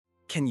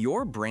Can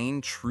your brain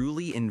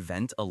truly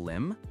invent a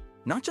limb?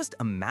 Not just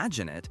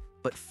imagine it,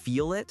 but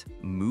feel it,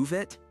 move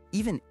it,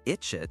 even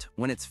itch it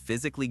when it's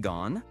physically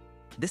gone?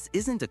 This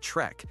isn't a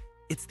trick.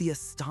 It's the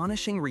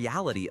astonishing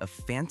reality of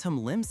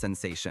phantom limb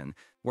sensation,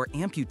 where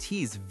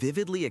amputees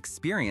vividly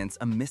experience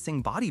a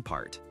missing body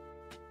part.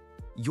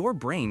 Your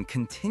brain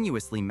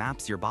continuously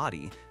maps your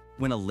body.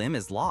 When a limb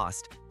is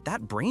lost,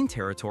 that brain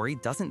territory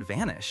doesn't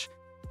vanish.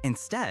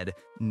 Instead,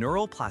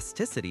 neural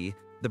plasticity,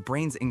 the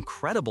brain's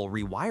incredible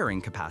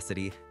rewiring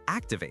capacity,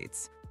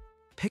 activates.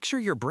 Picture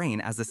your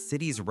brain as a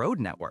city's road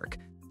network.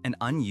 An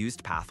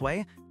unused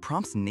pathway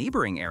prompts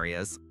neighboring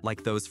areas,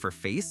 like those for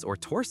face or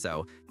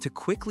torso, to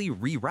quickly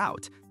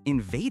reroute,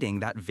 invading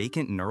that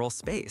vacant neural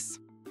space.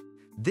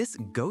 This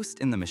ghost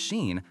in the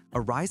machine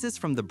arises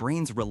from the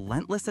brain's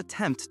relentless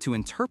attempt to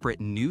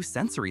interpret new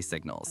sensory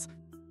signals.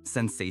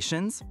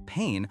 Sensations,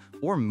 pain,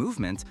 or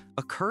movement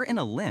occur in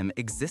a limb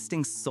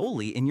existing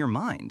solely in your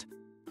mind.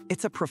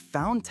 It's a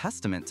profound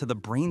testament to the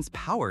brain's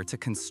power to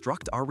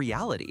construct our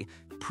reality,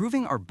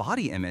 proving our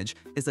body image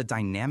is a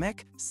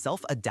dynamic,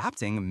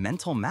 self-adapting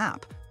mental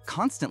map,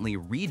 constantly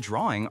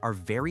redrawing our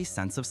very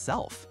sense of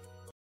self.